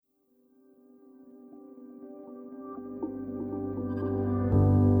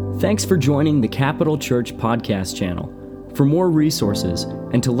Thanks for joining the Capital Church podcast channel. For more resources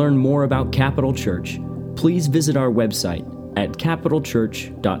and to learn more about Capital Church, please visit our website at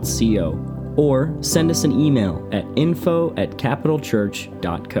capitalchurch.co or send us an email at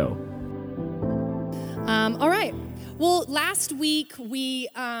info@capitalchurch.co. All right. Well, last week we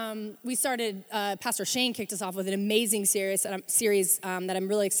started. Pastor Shane kicked us off with an amazing series that I'm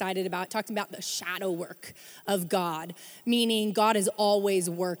really excited about, talking about the shadow work of God, meaning God is always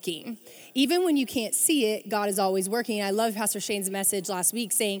working. Even when you can't see it, God is always working. I love Pastor Shane's message last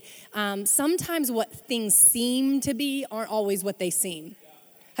week saying sometimes what things seem to be aren't always what they seem.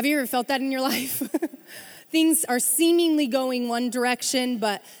 Have you ever felt that in your life? Things are seemingly going one direction,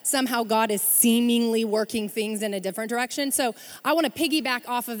 but somehow God is seemingly working things in a different direction. So I want to piggyback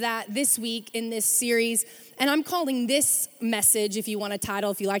off of that this week in this series. And I'm calling this message, if you want a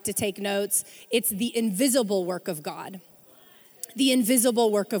title, if you like to take notes, it's the invisible work of God. The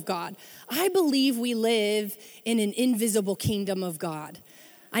invisible work of God. I believe we live in an invisible kingdom of God.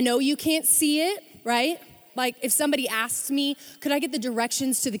 I know you can't see it, right? Like if somebody asked me, could I get the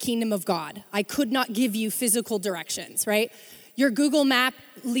directions to the kingdom of God? I could not give you physical directions, right? Your Google map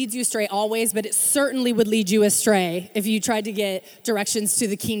leads you astray always, but it certainly would lead you astray if you tried to get directions to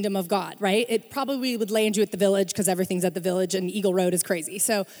the kingdom of God, right? It probably would land you at the village because everything's at the village and Eagle Road is crazy.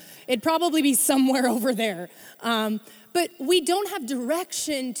 So it'd probably be somewhere over there. But we don't have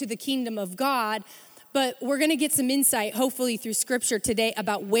direction to the kingdom of God. But we're going to get some insight, hopefully through scripture today,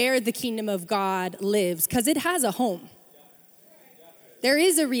 about where the kingdom of God lives, because it has a home. There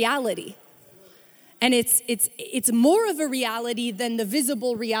is a reality. And it's more of a reality than the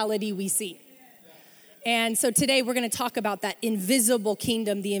visible reality we see. And so today we're going to talk about that invisible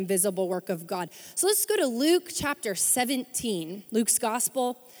kingdom, the invisible work of God. So let's go to Luke chapter 17, Luke's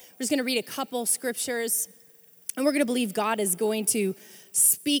gospel. We're just going to read a couple scriptures, and we're going to believe God is going to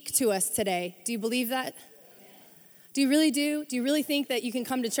speak to us today. Do you believe that? Do you really do? Do you really think that you can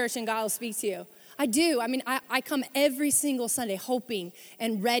come to church and God will speak to you? I do. I mean, I come every single Sunday hoping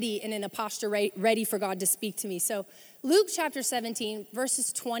and ready and in a posture ready for God to speak to me. So Luke chapter 17,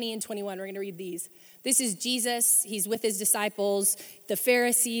 verses 20 and 21, we're going to read these. This is Jesus. He's with his disciples. The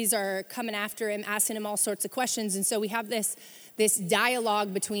Pharisees are coming after him, asking him all sorts of questions. And so we have this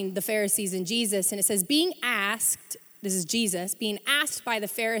dialogue between the Pharisees and Jesus. And it says, being asked, this is Jesus, being asked by the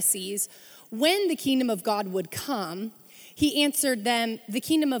Pharisees when the kingdom of God would come, he answered them, the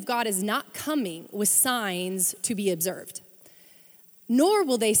kingdom of God is not coming with signs to be observed. Nor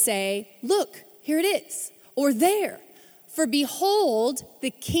will they say, look, here it is, or there. For behold,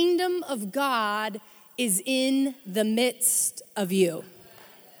 the kingdom of God is in the midst of you.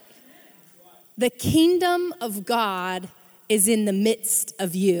 The kingdom of God is in the midst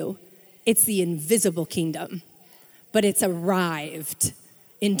of you. It's the invisible kingdom. But it's arrived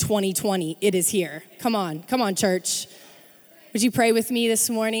in 2020. It is here. Come on, church. Would you pray with me this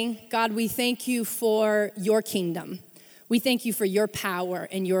morning? God, we thank you for your kingdom. We thank you for your power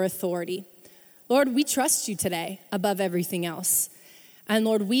and your authority. Lord, we trust you today above everything else. And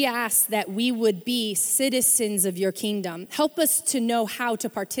Lord, we ask that we would be citizens of your kingdom. Help us to know how to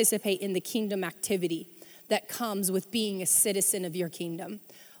participate in the kingdom activity that comes with being a citizen of your kingdom.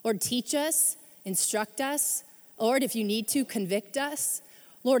 Lord, teach us, instruct us. Lord, if you need to, convict us.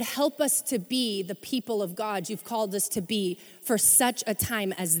 Lord, help us to be the people of God you've called us to be for such a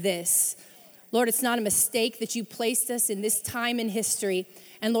time as this. Lord, it's not a mistake that you placed us in this time in history.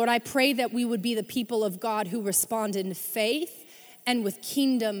 And Lord, I pray that we would be the people of God who respond in faith and with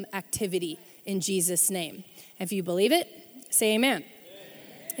kingdom activity in Jesus' name. If you believe it, say amen.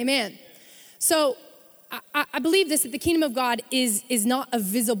 Amen. So I believe this, that the kingdom of God is not a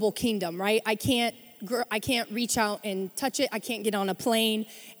visible kingdom, right? I can't reach out and touch it. I can't get on a plane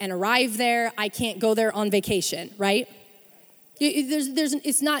and arrive there. I can't go there on vacation, right?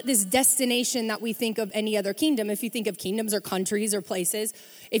 It's not this destination that we think of any other kingdom. If you think of kingdoms or countries or places,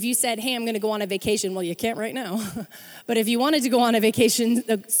 if you said, hey, I'm going to go on a vacation, well, you can't right now. But if you wanted to go on a vacation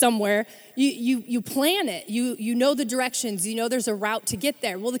somewhere, you plan it. You know the directions. You know there's a route to get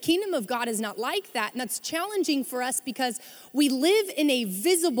there. Well, the kingdom of God is not like that. And that's challenging for us because we live in a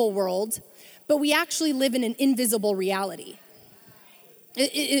visible world, but we actually live in an invisible reality.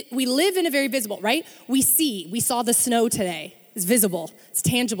 We live in a very visible, right? We saw the snow today. It's visible. It's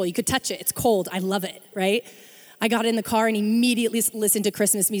tangible. You could touch it. It's cold. I love it, right? I got in the car and immediately listened to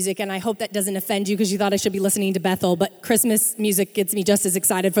Christmas music, and I hope that doesn't offend you because you thought I should be listening to Bethel, but Christmas music gets me just as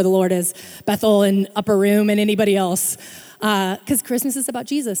excited for the Lord as Bethel and Upper Room and anybody else, because Christmas is about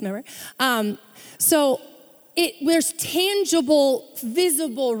Jesus, remember? There's tangible,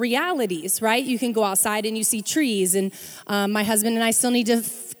 visible realities, right? You can go outside and you see trees, and my husband and I still need to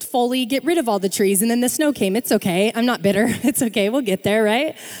fully get rid of all the trees, and then the snow came. It's okay. I'm not bitter. It's okay. We'll get there,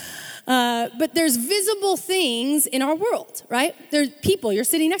 right? But there's visible things in our world, right? There's people, you're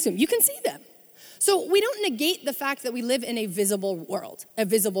sitting next to them. You can see them. So we don't negate the fact that we live in a visible world, a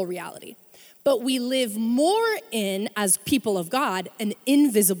visible reality. But we live more in, as people of God, an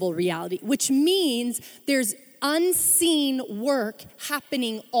invisible reality, which means there's unseen work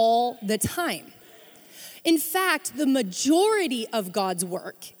happening all the time. In fact, the majority of God's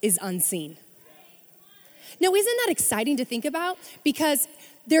work is unseen. Now, isn't that exciting to think about? Because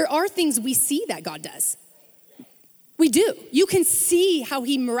there are things we see that God does. We do. You can see how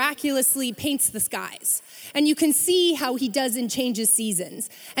he miraculously paints the skies. And you can see how he does and changes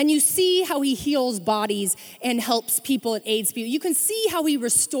seasons. And you see how he heals bodies and helps people and aids people. You can see how he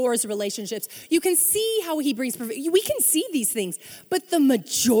restores relationships. You can see how he brings perfection. We can see these things. But the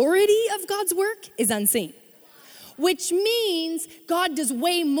majority of God's work is unseen. Which means God does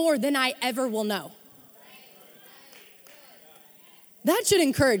way more than I ever will know. That should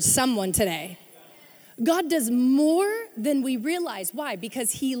encourage someone today. God does more than we realize. Why?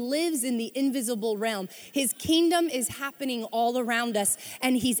 Because he lives in the invisible realm. His kingdom is happening all around us,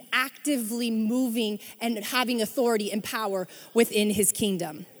 and he's actively moving and having authority and power within his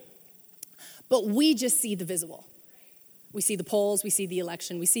kingdom. But we just see the visible. We see the polls, we see the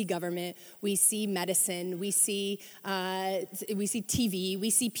election, we see government, we see medicine, we see TV, we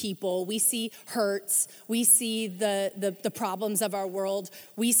see people, we see hurts, we see the problems of our world,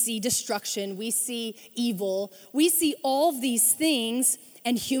 we see destruction, we see evil, we see all of these things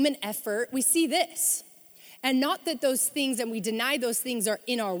and human effort. We see this. And not that those things, and we deny those things, are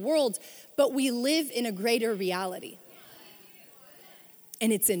in our world, but we live in a greater reality.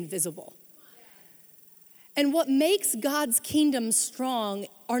 And it's invisible. And what makes God's kingdom strong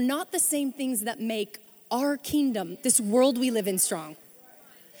are not the same things that make our kingdom, this world we live in, strong.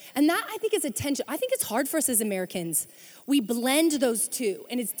 And that, I think, is a tension. I think it's hard for us as Americans. We blend those two,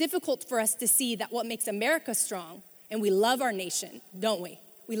 and it's difficult for us to see that what makes America strong, and we love our nation, don't we?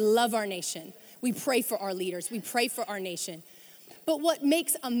 We love our nation. We pray for our leaders. We pray for our nation. But what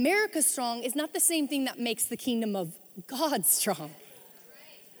makes America strong is not the same thing that makes the kingdom of God strong.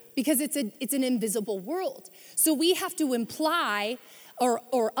 Because it's an invisible world. So we have to imply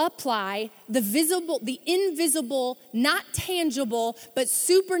or apply the invisible, not tangible, but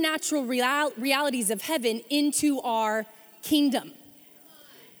supernatural realities of heaven into our kingdom.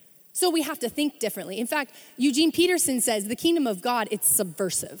 So we have to think differently. In fact, Eugene Peterson says the kingdom of God, it's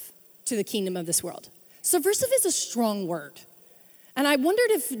subversive to the kingdom of this world. Subversive is a strong word. And I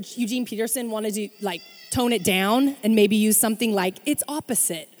wondered if Eugene Peterson wanted to tone it down and maybe use something like it's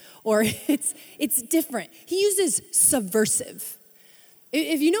opposite or it's different. He uses subversive.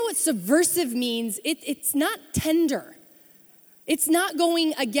 If you know what subversive means, it's not tender. It's not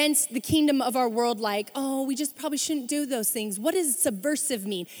going against the kingdom of our world like, oh, we just probably shouldn't do those things. What does subversive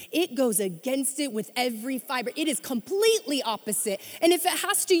mean? It goes against it with every fiber. It is completely opposite. And if it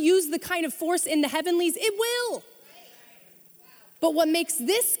has to use the kind of force in the heavenlies, it will. But what makes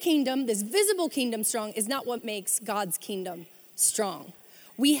this kingdom, this visible kingdom, strong is not what makes God's kingdom strong.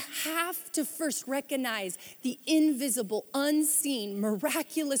 We have to first recognize the invisible, unseen,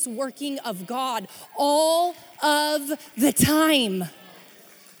 miraculous working of God all of the time.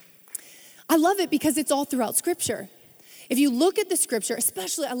 I love it because it's all throughout Scripture. If you look at the Scripture,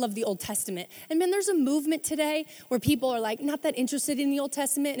 especially I love the Old Testament. And man, there's a movement today where people are not that interested in the Old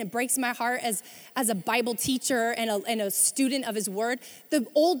Testament, and it breaks my heart as a Bible teacher and a student of his word. The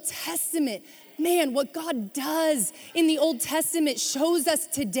Old Testament, man, what God does in the Old Testament shows us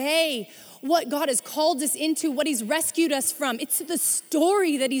today what God has called us into, what he's rescued us from. It's the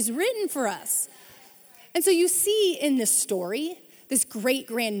story that he's written for us. And so you see in this story, this great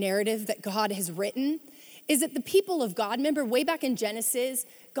grand narrative that God has written, is that the people of God, remember way back in Genesis,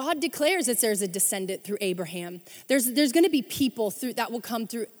 God declares that there's a descendant through Abraham. There's going to be people that will come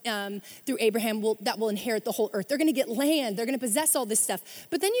through Abraham that will inherit the whole earth. They're going to get land. They're going to possess all this stuff.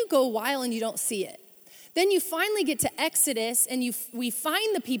 But then you go a while and you don't see it. Then you finally get to Exodus and we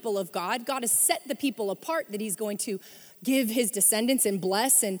find the people of God. God has set the people apart that he's going to give his descendants and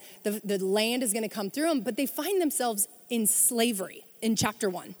bless, and the land is going to come through them. But they find themselves in slavery in chapter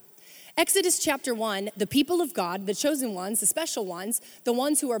 1. Exodus chapter 1, the people of God, the chosen ones, the special ones, the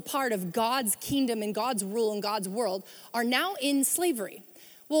ones who are part of God's kingdom and God's rule and God's world, are now in slavery.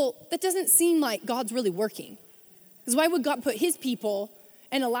 Well, that doesn't seem like God's really working. Because why would God put his people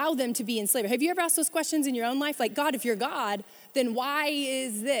and allow them to be in slavery? Have you ever asked those questions in your own life? Like, God, if you're God, then why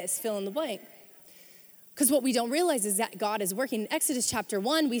is this? Fill in the blank. Because what we don't realize is that God is working. In Exodus chapter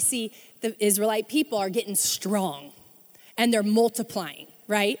 1, we see the Israelite people are getting strong and they're multiplying.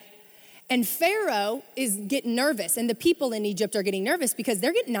 right? And Pharaoh is getting nervous, and the people in Egypt are getting nervous because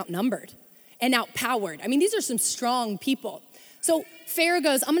they're getting outnumbered and outpowered. I mean, these are some strong people. So Pharaoh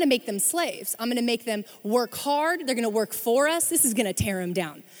goes, I'm gonna make them slaves. I'm gonna make them work hard. They're gonna work for us. This is gonna tear them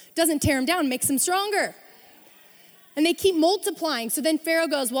down. Doesn't tear them down, makes them stronger. And they keep multiplying. So then Pharaoh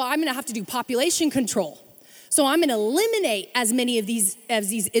goes, well, I'm gonna have to do population control. So I'm gonna eliminate as many of these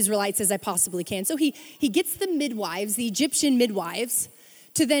Israelites as I possibly can. So he gets the midwives, the Egyptian midwives,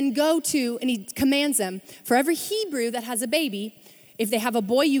 to then go to, and he commands them, for every Hebrew that has a baby, if they have a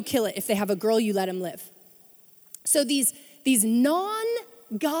boy, you kill it. If they have a girl, you let them live. So these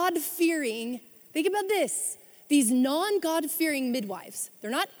non-God-fearing, think about this, these non-God-fearing midwives,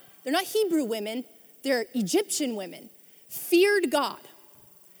 they're not Hebrew women, they're Egyptian women, feared God.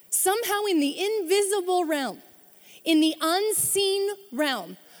 Somehow in the invisible realm, in the unseen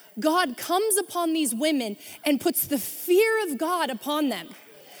realm, God comes upon these women and puts the fear of God upon them.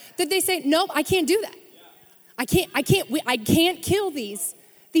 That they say, nope, I can't do that. I can't kill these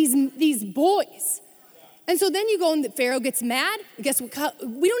boys. And so then you go and Pharaoh gets mad. Guess what?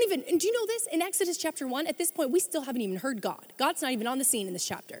 We don't even, and do you know this? In Exodus chapter 1, at this point, we still haven't even heard God. God's not even on the scene in this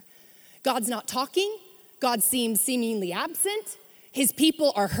chapter. God's not talking. God seems seemingly absent. His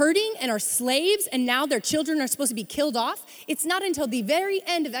people are hurting and are slaves, and now their children are supposed to be killed off. It's not until the very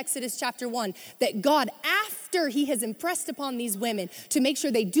end of Exodus chapter 1 that God, after he has impressed upon these women to make sure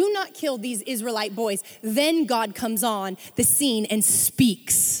they do not kill these Israelite boys, then God comes on the scene and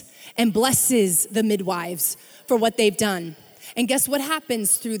speaks and blesses the midwives for what they've done. And guess what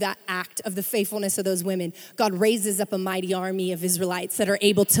happens through that act of the faithfulness of those women? God raises up a mighty army of Israelites that are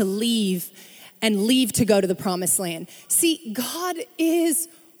able to leave to go to the promised land. See, God is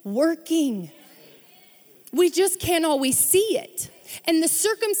working. We just can't always see it. And the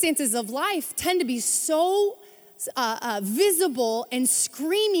circumstances of life tend to be so visible and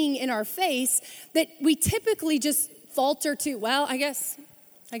screaming in our face that we typically just falter to, well, I guess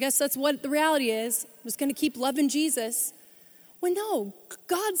that's what the reality is. I'm just gonna keep loving Jesus. Well, no,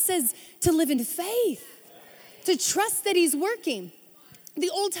 God says to live in faith, to trust that he's working. The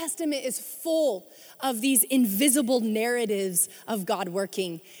Old Testament is full of these invisible narratives of God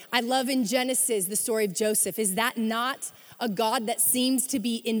working. I love in Genesis the story of Joseph. Is that not a God that seems to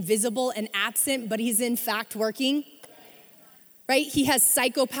be invisible and absent, but he's in fact working? Right? He has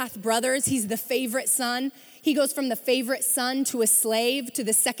psychopath brothers. He's the favorite son. He goes from the favorite son to a slave to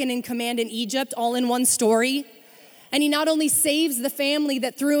the second in command in Egypt, all in one story. And he not only saves the family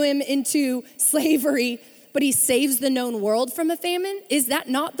that threw him into slavery, but he saves the known world from a famine. Is that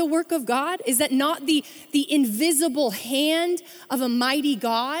not the work of God? Is that not the invisible hand of a mighty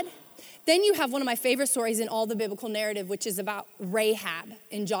God? Then you have one of my favorite stories in all the biblical narrative, which is about Rahab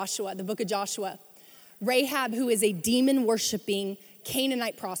in Joshua, the book of Joshua. Rahab, who is a demon-worshiping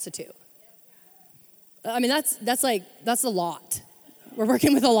Canaanite prostitute. I mean, that's a lot. We're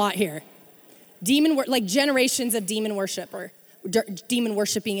working with a lot here. Like generations of demon worship or demon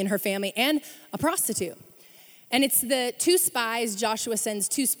worshiping in her family, and a prostitute. And it's the two spies, Joshua sends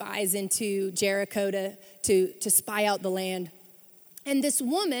two spies into Jericho to spy out the land. And this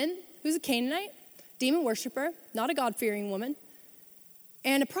woman, who's a Canaanite, demon worshiper, not a God-fearing woman,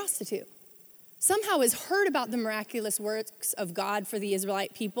 and a prostitute, somehow has heard about the miraculous works of God for the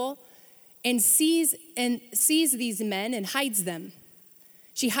Israelite people and sees these men and hides them.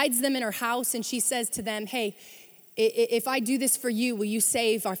 She hides them in her house and she says to them, hey, if I do this for you, will you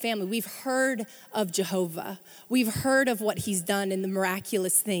save our family? We've heard of Jehovah. We've heard of what he's done and the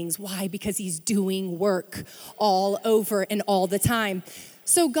miraculous things. Why? Because he's doing work all over and all the time.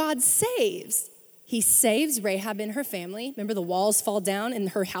 So God saves. He saves Rahab and her family. Remember, the walls fall down and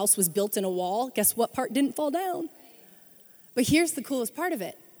her house was built in a wall. Guess what part didn't fall down? But here's the coolest part of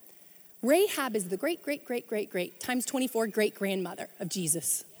it. Rahab is the great times 24 great-grandmother of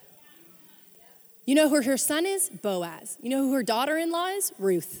Jesus. You know who her son is? Boaz. You know who her daughter-in-law is?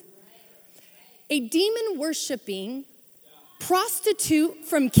 Ruth. A demon-worshiping prostitute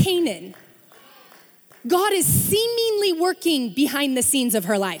from Canaan. God is seemingly working behind the scenes of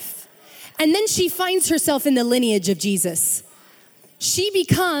her life. And then she finds herself in the lineage of Jesus.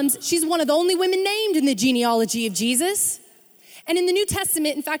 She's one of the only women named in the genealogy of Jesus. And in the New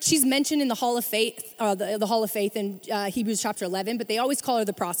Testament, in fact, she's mentioned in the Hall of Faith, the Hall of Faith in Hebrews chapter 11, but they always call her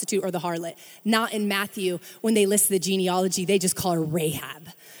the prostitute or the harlot. Not in Matthew, when they list the genealogy, they just call her Rahab,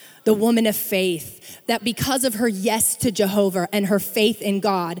 the woman of faith, that because of her yes to Jehovah and her faith in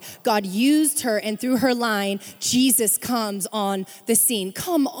God, God used her, and through her line, Jesus comes on the scene.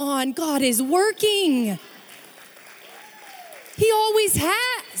 Come on, God is working. He always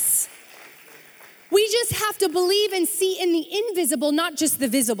has. We just just have to believe and see in the invisible, not just the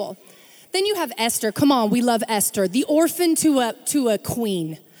visible. Then you have Esther. Come on, we love Esther. The orphan to a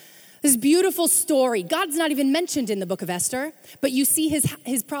queen. This beautiful story. God's not even mentioned in the book of Esther, but you see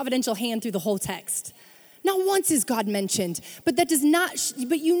his providential hand through the whole text. Not once is God mentioned, but that does not,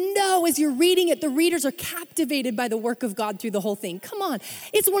 but you know as you're reading it, the readers are captivated by the work of God through the whole thing. Come on,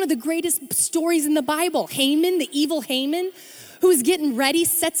 it's one of the greatest stories in the Bible. Haman, the evil Haman, who is getting ready,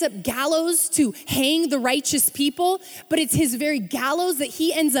 sets up gallows to hang the righteous people, but it's his very gallows that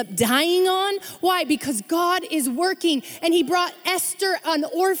he ends up dying on. Why? Because God is working, and he brought Esther, an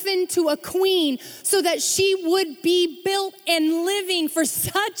orphan, to a queen so that she would be built and living for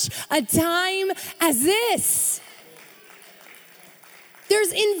such a time as this.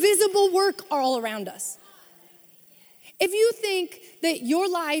 There's invisible work all around us. If you think that your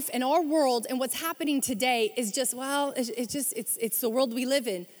life and our world and what's happening today is just, well, it's the world we live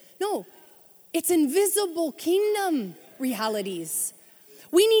in. No, it's invisible kingdom realities.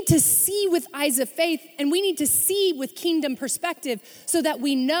 We need to see with eyes of faith, and we need to see with kingdom perspective so that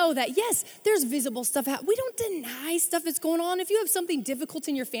we know that, yes, there's visible stuff. We don't deny stuff that's going on. If you have something difficult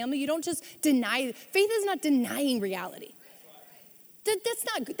in your family, you don't just deny. Faith is not denying reality. That's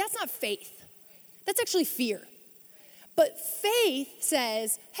not faith. That's actually fear. But faith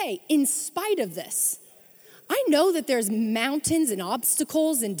says, hey, in spite of this, I know that there's mountains and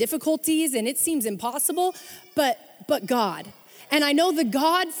obstacles and difficulties and it seems impossible, but God. And I know the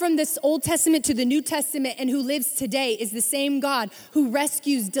God from this Old Testament to the New Testament and who lives today is the same God who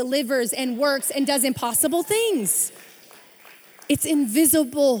rescues, delivers, and works and does impossible things. It's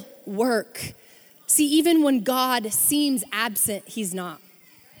invisible work. See, even when God seems absent, he's not.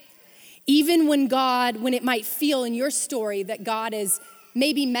 Even when it might feel in your story that God is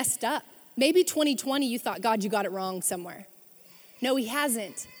maybe messed up. Maybe 2020 you thought, God, you got it wrong somewhere. No, he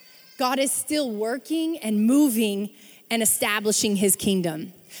hasn't. God is still working and moving and establishing his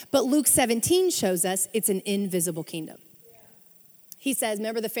kingdom. But Luke 17 shows us it's an invisible kingdom. He says,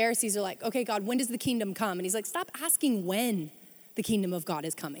 remember the Pharisees are like, okay, God, when does the kingdom come? And he's like, stop asking when the kingdom of God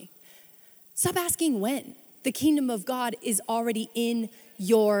is coming. Stop asking when. The kingdom of God is already in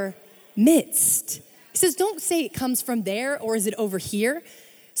your midst. He says, don't say it comes from there or is it over here.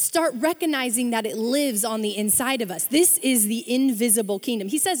 Start recognizing that it lives on the inside of us. This is the invisible kingdom.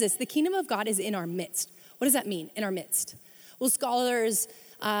 He says this, the kingdom of God is in our midst. What does that mean, in our midst? Well, scholars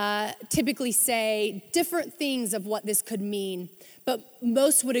typically say different things of what this could mean, but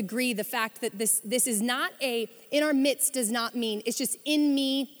most would agree the fact that this is not in our midst does not mean it's just in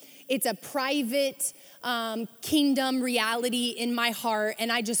me. It's a private kingdom reality in my heart,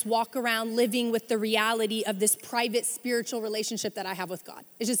 and I just walk around living with the reality of this private spiritual relationship that I have with God.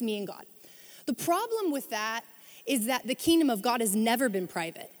 It's just me and God. The problem with that is that the kingdom of God has never been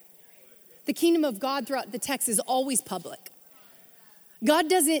private. The kingdom of God throughout the text is always public. God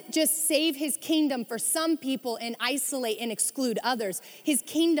doesn't just save his kingdom for some people and isolate and exclude others. His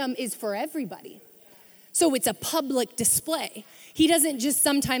kingdom is for everybody. So it's a public display. He doesn't just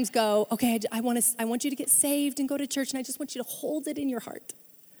sometimes go, okay, I want you to get saved and go to church, and I just want you to hold it in your heart.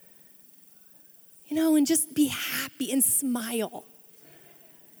 And just be happy and smile.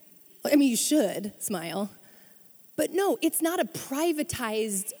 I mean, you should smile. But no, it's not a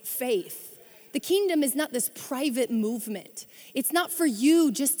privatized faith. The kingdom is not this private movement. It's not for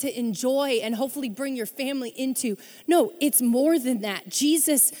you just to enjoy and hopefully bring your family into. No, it's more than that.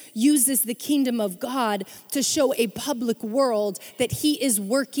 Jesus uses the kingdom of God to show a public world that he is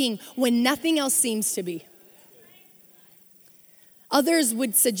working when nothing else seems to be. Others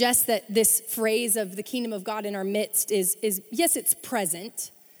would suggest that this phrase of the kingdom of God in our midst is yes, it's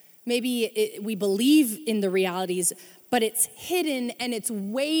present. Maybe we believe in the realities, but it's hidden and it's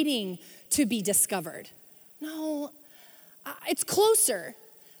waiting to be discovered. No, it's closer,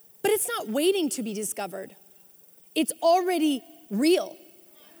 but it's not waiting to be discovered. It's already real.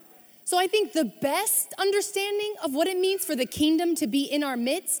 So I think the best understanding of what it means for the kingdom to be in our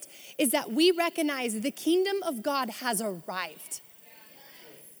midst is that we recognize the kingdom of God has arrived.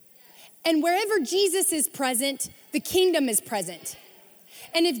 And wherever Jesus is present, the kingdom is present.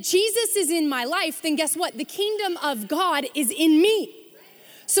 And if Jesus is in my life, then guess what? The kingdom of God is in me.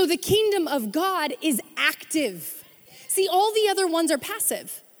 So the kingdom of God is active. See, all the other ones are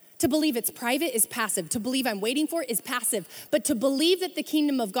passive. To believe it's private is passive. To believe I'm waiting for it is passive. But to believe that the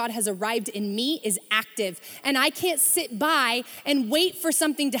kingdom of God has arrived in me is active. And I can't sit by and wait for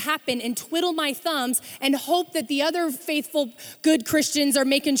something to happen and twiddle my thumbs and hope that the other faithful, good Christians are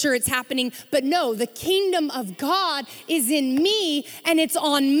making sure it's happening. But no, the kingdom of God is in me, and it's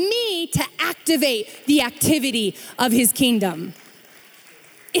on me to activate the activity of his kingdom.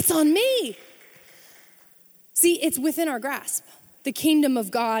 It's on me. See, it's within our grasp. The kingdom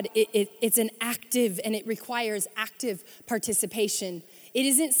of God, it's an active, and it requires active participation. It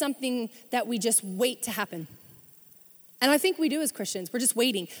isn't something that we just wait to happen. And I think we do as Christians. We're just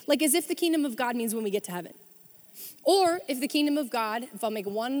waiting. Like as if the kingdom of God means when we get to heaven. Or if the kingdom of God, if I'll make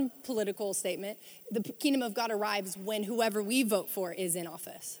one political statement, the kingdom of God arrives when whoever we vote for is in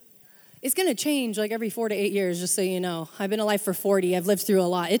office. It's going to change like every 4 to 8 years, just so you know. I've been alive for 40. I've lived through a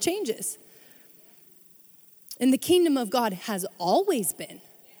lot. It changes. And the kingdom of God has always been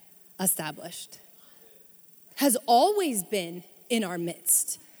established, has always been in our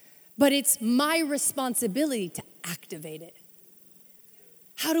midst. But it's my responsibility to activate it.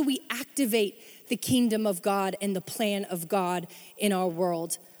 How do we activate the kingdom of God and the plan of God in our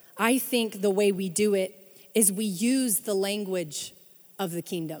world? I think the way we do it is we use the language of the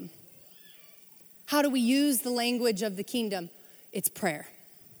kingdom. How do we use the language of the kingdom? It's prayer.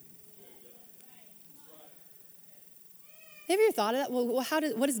 Have you ever thought of that? Well, how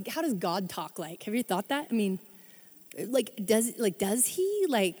does God talk like? Have you thought that? I mean, does he?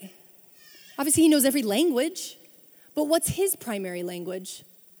 Obviously he knows every language, but what's his primary language?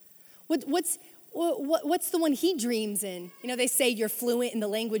 What's the one he dreams in? You know, they say you're fluent in the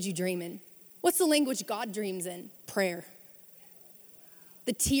language you dream in. What's the language God dreams in? Prayer.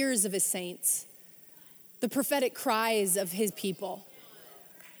 The tears of his saints. The prophetic cries of his people.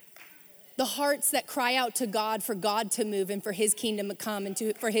 The hearts that cry out to God for God to move and for his kingdom to come and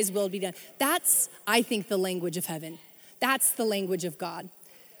for his will to be done. That's, I think, the language of heaven. That's the language of God.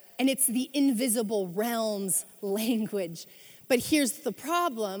 And it's the invisible realm's language. But here's the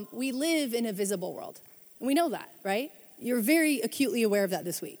problem. We live in a visible world. And we know that, right? You're very acutely aware of that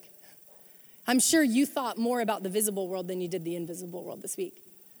this week. I'm sure you thought more about the visible world than you did the invisible world this week.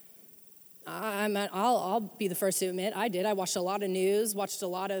 I'll be the first to admit I did. I watched a lot of news, watched a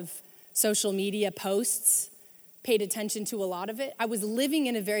lot of social media posts, paid attention to a lot of it. I was living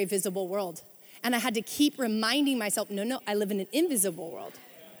in a very visible world. And I had to keep reminding myself, no, I live in an invisible world.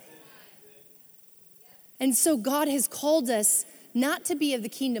 And so God has called us not to be of the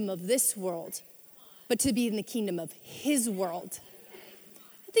kingdom of this world, but to be in the kingdom of his world.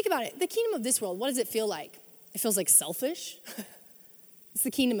 Think about it. The kingdom of this world, what does it feel like? It feels like selfish. It's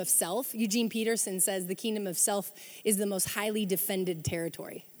the kingdom of self. Eugene Peterson says the kingdom of self is the most highly defended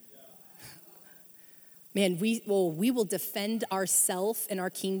territory. Man, we will defend ourself and our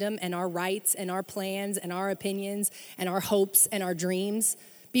kingdom and our rights and our plans and our opinions and our hopes and our dreams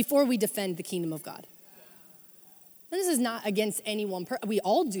before we defend the kingdom of God. And this is not against anyone. We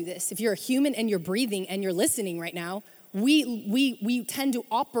all do this. If you're a human and you're breathing and you're listening right now, we tend to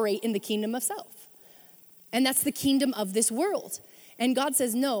operate in the kingdom of self. And that's the kingdom of this world. And God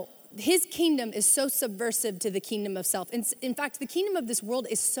says, no, his kingdom is so subversive to the kingdom of self. In fact, the kingdom of this world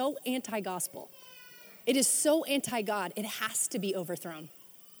is so anti-gospel. It is so anti-God, it has to be overthrown.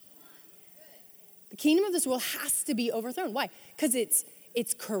 The kingdom of this world has to be overthrown. Why? Because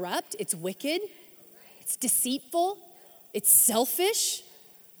it's corrupt, it's wicked, it's deceitful, it's selfish,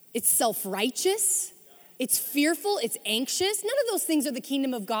 it's self-righteous, it's fearful, it's anxious. None of those things are the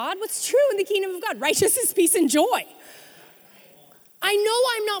kingdom of God. What's true in the kingdom of God? Righteousness, peace, and joy. I know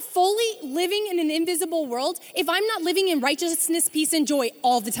I'm not fully living in an invisible world if I'm not living in righteousness, peace, and joy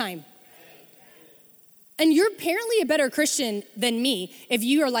all the time. And you're apparently a better Christian than me if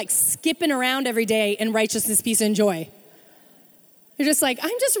you are like skipping around every day in righteousness, peace, and joy. You're just like,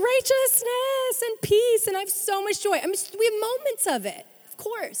 I'm just righteousness and peace, and I have so much joy. We have moments of it, of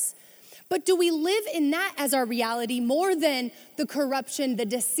course. But do we live in that as our reality more than the corruption, the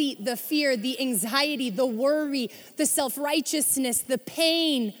deceit, the fear, the anxiety, the worry, the self-righteousness, the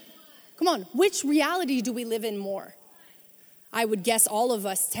pain? Come on, which reality do we live in more? I would guess all of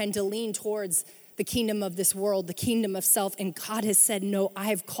us tend to lean towards the kingdom of this world, the kingdom of self, and God has said, no, I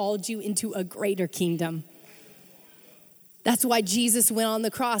have called you into a greater kingdom. That's why Jesus went on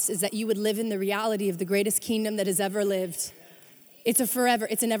the cross, is that you would live in the reality of the greatest kingdom that has ever lived. It's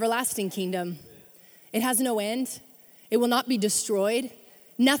an everlasting kingdom. It has no end. It will not be destroyed.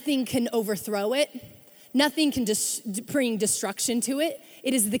 Nothing can overthrow it. Nothing can bring destruction to it.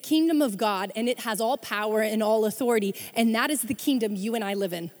 It is the kingdom of God, and it has all power and all authority, and that is the kingdom you and I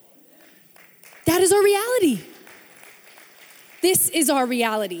live in. That is our reality. This is our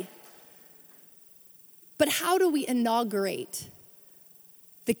reality. But how do we inaugurate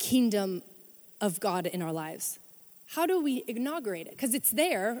the kingdom of God in our lives? How do we inaugurate it? Because it's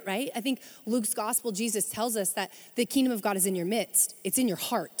there, right? I think Luke's gospel, Jesus tells us that the kingdom of God is in your midst. It's in your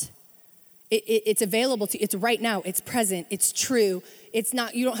heart. It's available to you. It's right now. It's present. It's true. It's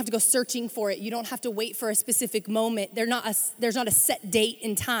not, you don't have to go searching for it. You don't have to wait for a specific moment. There's not a set date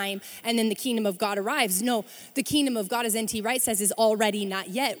in time and then the kingdom of God arrives. No, the kingdom of God, as N.T. Wright says, is already not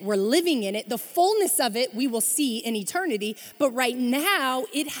yet. We're living in it. The fullness of it we will see in eternity. But right now,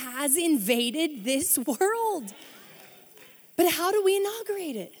 it has invaded this world. But how do we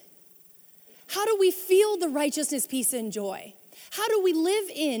inaugurate it? How do we feel the righteousness, peace, and joy? How do we live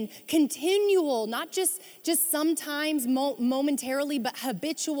in continual, not just sometimes momentarily, but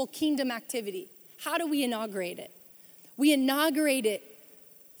habitual kingdom activity? How do we inaugurate it? We inaugurate it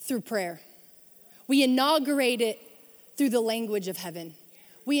through prayer. We inaugurate it through the language of heaven.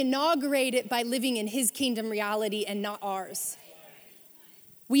 We inaugurate it by living in his kingdom reality and not ours.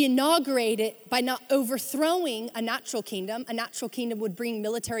 We inaugurate it by not overthrowing a natural kingdom. A natural kingdom would bring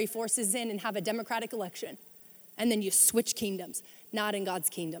military forces in and have a democratic election. And then you switch kingdoms. Not in God's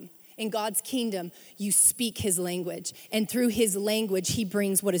kingdom. In God's kingdom, you speak his language. And through his language, he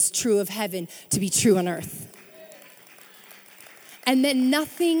brings what is true of heaven to be true on earth. And then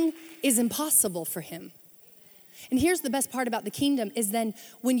nothing is impossible for him. And here's the best part about the kingdom is then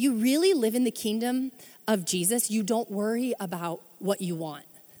when you really live in the kingdom of Jesus, you don't worry about what you want.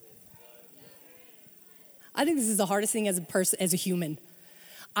 I think this is the hardest thing as a person, as a human.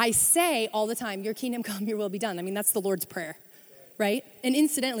 I say all the time, your kingdom come, your will be done. I mean, that's the Lord's prayer, right? And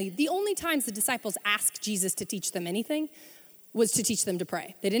incidentally, the only times the disciples asked Jesus to teach them anything was to teach them to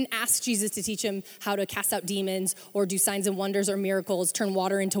pray. They didn't ask Jesus to teach them how to cast out demons or do signs and wonders or miracles, turn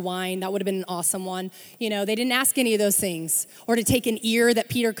water into wine. That would have been an awesome one. You know, they didn't ask any of those things. Or to take an ear that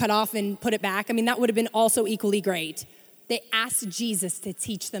Peter cut off and put it back. I mean, that would have been also equally great. They asked Jesus to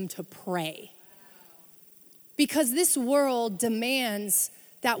teach them to pray. Because this world demands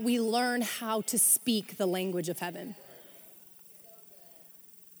that we learn how to speak the language of heaven.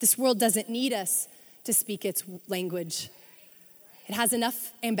 This world doesn't need us to speak its language. It has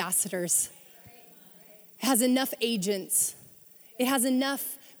enough ambassadors. It has enough agents. It has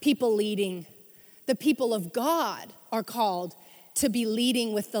enough people leading. The people of God are called to be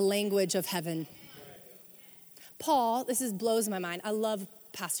leading with the language of heaven. Paul, blows my mind. I love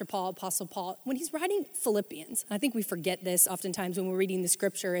Pastor Paul, Apostle Paul, when he's writing Philippians, and I think we forget this oftentimes when we're reading the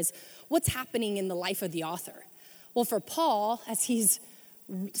scripture, is what's happening in the life of the author. Well, for Paul, as he's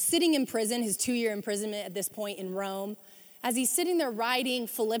sitting in prison, his 2-year imprisonment at this point in Rome, as he's sitting there writing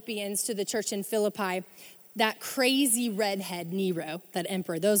Philippians to the church in Philippi, that crazy redhead Nero, that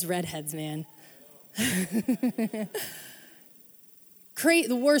emperor, those redheads, man. The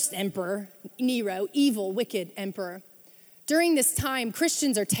worst emperor, Nero, evil, wicked emperor. During this time,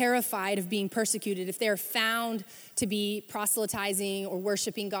 Christians are terrified of being persecuted if they're found to be proselytizing or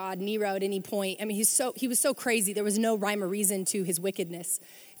worshiping God. Nero at any point, I mean, he was so crazy. There was no rhyme or reason to his wickedness.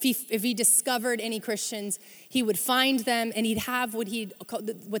 If he discovered any Christians, he would find them and he'd have what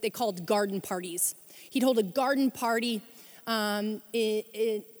they called garden parties. He'd hold a garden party in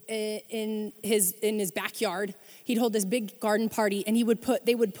his backyard. He'd hold this big garden party, and they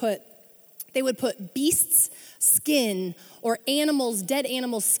would put beasts' skin or dead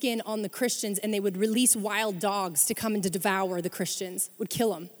animals' skin on the Christians, and they would release wild dogs to come and to devour the Christians, would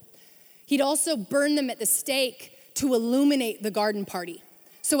kill them. He'd also burn them at the stake to illuminate the garden party.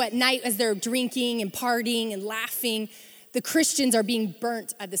 So at night, as they're drinking and partying and laughing, the Christians are being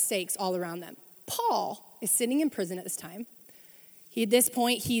burnt at the stakes all around them. Paul is sitting in prison at this time. At this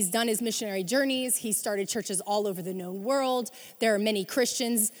point, he's done his missionary journeys. He started churches all over the known world. There are many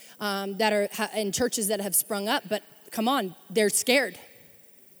Christians that are in churches that have sprung up, but come on, they're scared.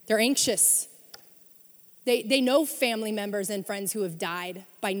 They're anxious. They know family members and friends who have died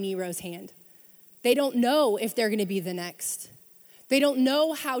by Nero's hand. They don't know if they're going to be the next. They don't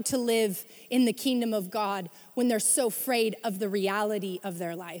know how to live in the kingdom of God when they're so afraid of the reality of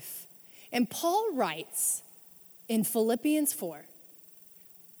their life. And Paul writes in Philippians 4,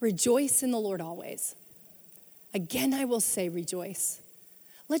 rejoice in the Lord always. Again, I will say rejoice.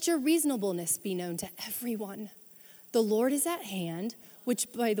 Let your reasonableness be known to everyone. The Lord is at hand, which,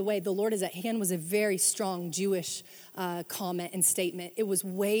 by the way, the Lord is at hand was a very strong Jewish comment and statement. It was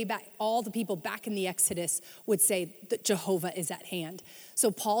way back. All the people back in the Exodus would say that Jehovah is at hand.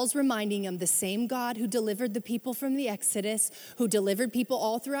 So Paul's reminding them the same God who delivered the people from the Exodus, who delivered people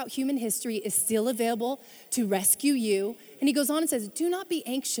all throughout human history, is still available to rescue you. And he goes on and says, do not be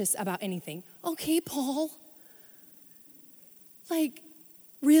anxious about anything. Okay, Paul.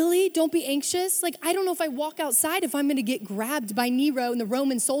 Really? Don't be anxious? I don't know if I walk outside if I'm going to get grabbed by Nero and the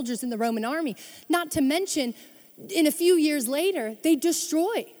Roman soldiers in the Roman army. Not to mention, in a few years later, they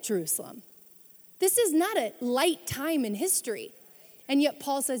destroy Jerusalem. This is not a light time in history. And yet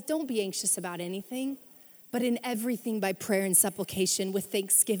Paul says, don't be anxious about anything, but in everything by prayer and supplication with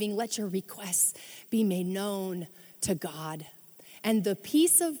thanksgiving, let your requests be made known to God. And the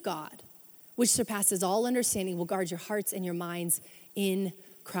peace of God, which surpasses all understanding, will guard your hearts and your minds in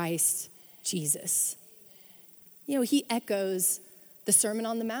Christ Jesus. You know, he echoes the Sermon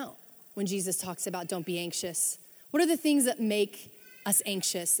on the Mount when Jesus talks about don't be anxious. What are the things that make us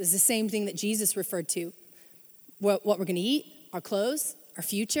anxious? Is the same thing that Jesus referred to. What we're going to eat, our clothes, our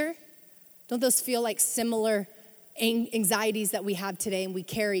future. Don't those feel like similar anxieties that we have today and we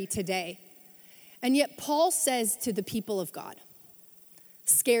carry today? And yet Paul says to the people of God,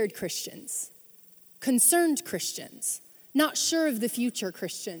 scared Christians, concerned Christians, not sure of the future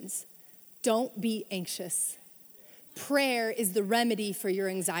Christians, don't be anxious. Prayer is the remedy for your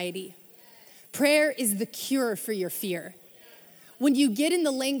anxiety. Prayer is the cure for your fear. When you get in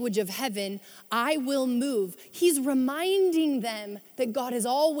the language of heaven, I will move. He's reminding them that God has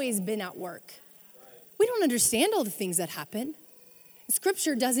always been at work. We don't understand all the things that happen.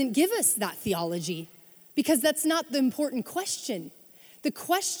 Scripture doesn't give us that theology because that's not the important question. The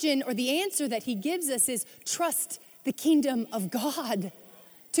question or the answer that he gives us is trust the kingdom of God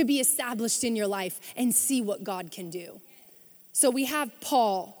to be established in your life and see what God can do. So we have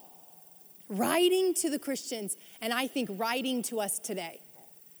Paul writing to the Christians, and I think writing to us today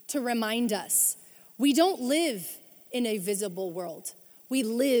to remind us we don't live in a visible world. We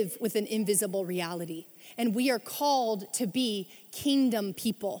live with an invisible reality, and we are called to be kingdom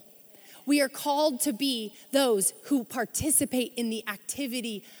people. We are called to be those who participate in the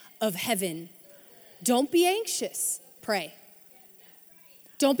activity of heaven. Don't be anxious, pray.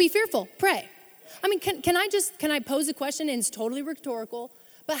 Don't be fearful, pray. I mean, can I pose a question, and it's totally rhetorical,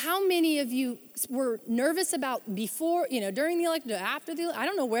 but how many of you were nervous about before, during the election, after the election? I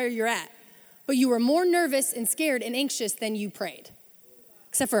don't know where you're at, but you were more nervous and scared and anxious than you prayed.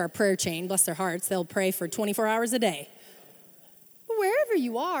 Except for our prayer chain, bless their hearts, they'll pray for 24 hours a day. But wherever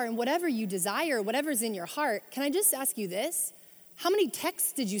you are and whatever you desire, whatever's in your heart, can I just ask you this? How many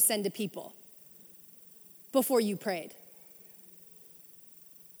texts did you send to people before you prayed?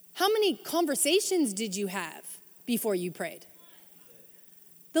 How many conversations did you have before you prayed?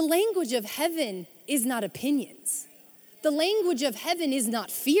 The language of heaven is not opinions. The language of heaven is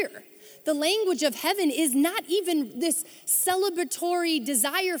not fear. The language of heaven is not even this celebratory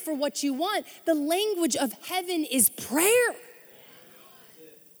desire for what you want. The language of heaven is prayer.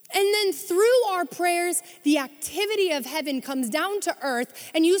 And then through our prayers, the activity of heaven comes down to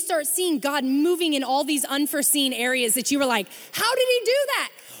earth, and you start seeing God moving in all these unforeseen areas that you were like, how did he do that?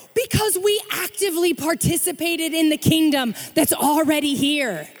 Because we actively participated in the kingdom that's already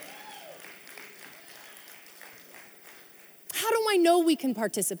here. How do I know we can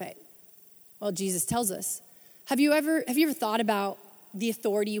participate? Well, Jesus tells us. Have you ever thought about the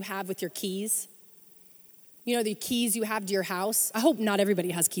authority you have with your keys? You know, the keys you have to your house. I hope not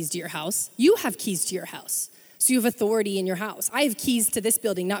everybody has keys to your house. You have keys to your house. So you have authority in your house. I have keys to this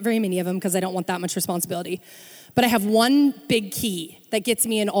building, not very many of them because I don't want that much responsibility. But I have one big key that gets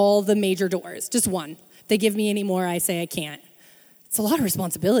me in all the major doors, just one. If they give me any more, I say I can't. It's a lot of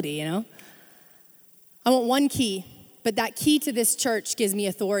responsibility, you know? I want one key, but that key to this church gives me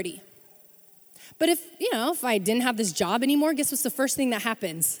authority. But if I didn't have this job anymore, guess what's the first thing that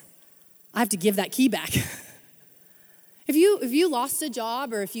happens? I have to give that key back. If you lost a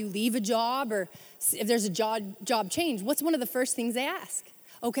job, or if you leave a job, or if there's a job change, what's one of the first things they ask?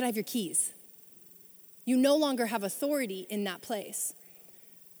 Oh, could I have your keys? You no longer have authority in that place.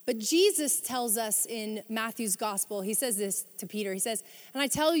 But Jesus tells us in Matthew's gospel, he says this to Peter. He says, and I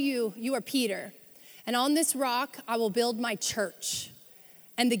tell you, you are Peter, and on this rock I will build my church,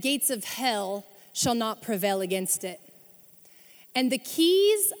 and the gates of hell shall not prevail against it. And the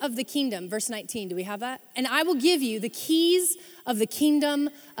keys of the kingdom, verse 19, do we have that? And I will give you the keys of the kingdom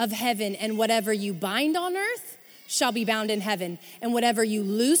of heaven, and whatever you bind on earth shall be bound in heaven, and whatever you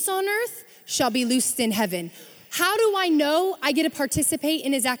loose on earth shall be loosed in heaven. How do I know I get to participate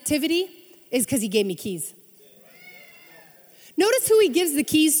in his activity? Is because he gave me keys. Notice who he gives the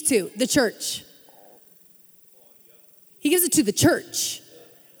keys to, the church. He gives it to the church.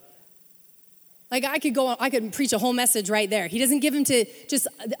 Like I could preach a whole message right there. He doesn't give him to just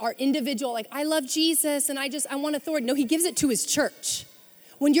our individual, like I love Jesus and I want authority. No, he gives it to his church.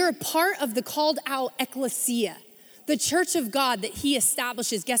 When you're a part of the called out ecclesia, the church of God that he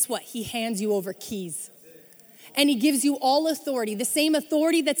establishes, guess what? He hands you over keys. And he gives you all authority. The same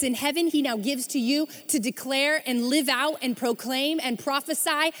authority that's in heaven, he now gives to you to declare and live out and proclaim and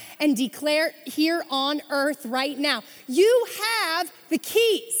prophesy and declare here on earth right now. You have the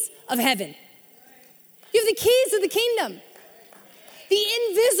keys of heaven. You have the keys of the kingdom. The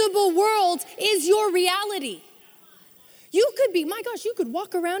invisible world is your reality. You could be, my gosh, you could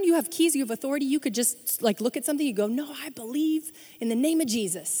walk around, you have keys, you have authority, you could just like look at something, you go, no, I believe in the name of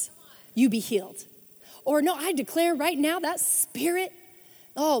Jesus, you be healed. Or no, I declare right now that spirit,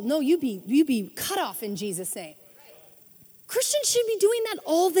 oh no, you be cut off in Jesus' name. Christians should be doing that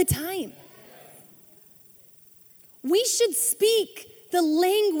all the time. We should speak the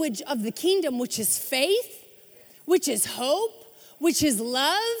language of the kingdom, which is faith, which is hope, which is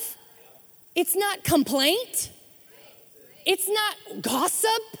love. It's not complaint. It's not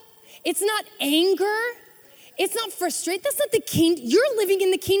gossip. It's not anger. It's not frustration. That's not the kingdom. You're living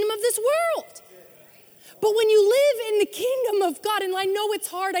in the kingdom of this world. But when you live in the kingdom of God, and I know it's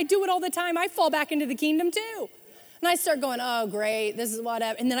hard, I do it all the time, I fall back into the kingdom too. And I start going, oh, great, this is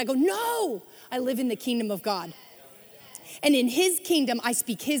whatever. And then I go, no, I live in the kingdom of God. And in his kingdom, I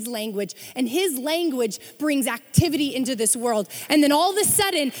speak his language. And his language brings activity into this world. And then all of a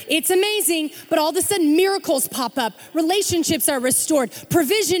sudden, it's amazing, but all of a sudden miracles pop up. Relationships are restored.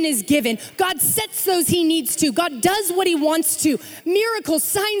 Provision is given. God sets those he needs to. God does what he wants to. Miracles,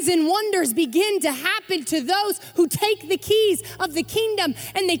 signs, and wonders begin to happen to those who take the keys of the kingdom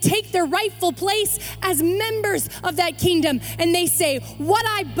and they take their rightful place as members of that kingdom. And they say, what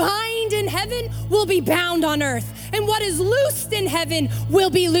I bind in heaven will be bound on earth. And what is loosed in heaven will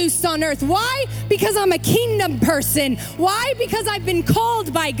be loosed on earth. Why? Because I'm a kingdom person. Why? Because I've been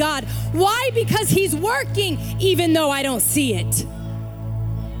called by God. Why? Because he's working even though I don't see it.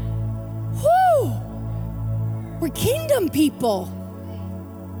 Whew. We're kingdom people.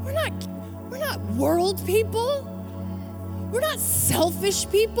 We're not world people. We're not selfish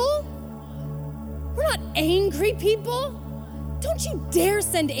people. We're not angry people. Don't you dare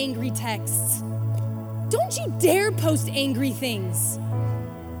send angry texts. Don't you dare post angry things.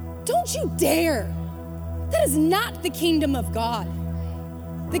 Don't you dare. That is not the kingdom of God.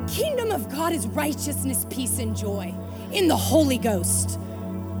 The kingdom of God is righteousness, peace, and joy in the Holy Ghost.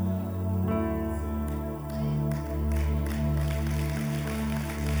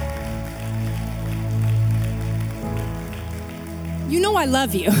 You know I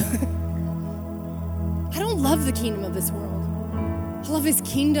love you. I don't love the kingdom of this world. I love his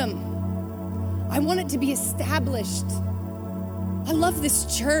kingdom. I want it to be established. I love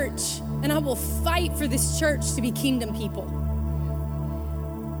this church, and I will fight for this church to be kingdom people.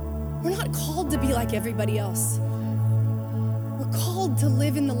 We're not called to be like everybody else. We're called to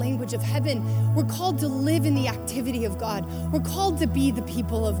live in the language of heaven. We're called to live in the activity of God. We're called to be the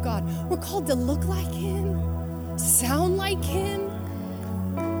people of God. We're called to look like him, sound like him.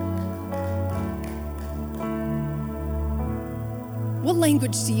 What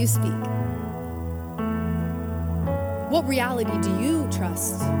language do you speak? What reality do you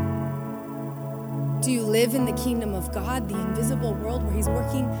trust? Do you live in the kingdom of God, the invisible world where he's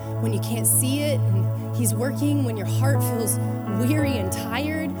working when you can't see it? And he's working when your heart feels weary and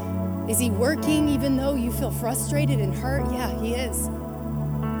tired? Is he working even though you feel frustrated and hurt? Yeah, he is.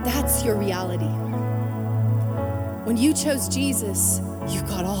 That's your reality. When you chose Jesus, you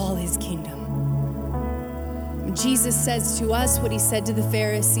got all his kingdom. When Jesus says to us what he said to the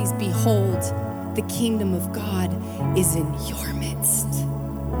Pharisees, behold, the kingdom of God is in your midst.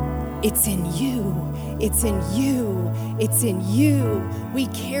 It's in you. It's in you. It's in you. We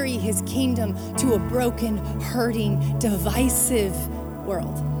carry his kingdom to a broken, hurting, divisive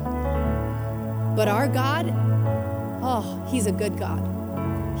world. But our God, oh, he's a good God.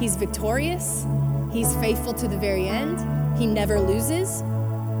 He's victorious. He's faithful to the very end. He never loses.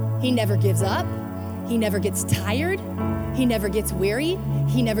 He never gives up. He never gets tired. He never gets weary.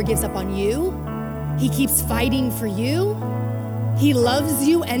 He never gives up on you. He keeps fighting for you. He loves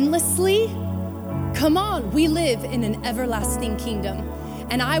you endlessly. Come on, we live in an everlasting kingdom.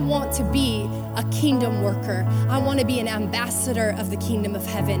 And I want to be a kingdom worker. I want to be an ambassador of the kingdom of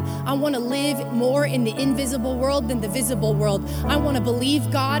heaven. I want to live more in the invisible world than the visible world. I want to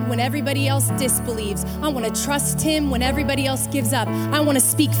believe God when everybody else disbelieves. I want to trust him when everybody else gives up. I want to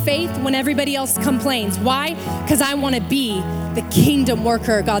speak faith when everybody else complains. Why? Because I want to be the kingdom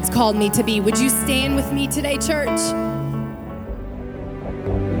worker God's called me to be. Would you stand with me today, church?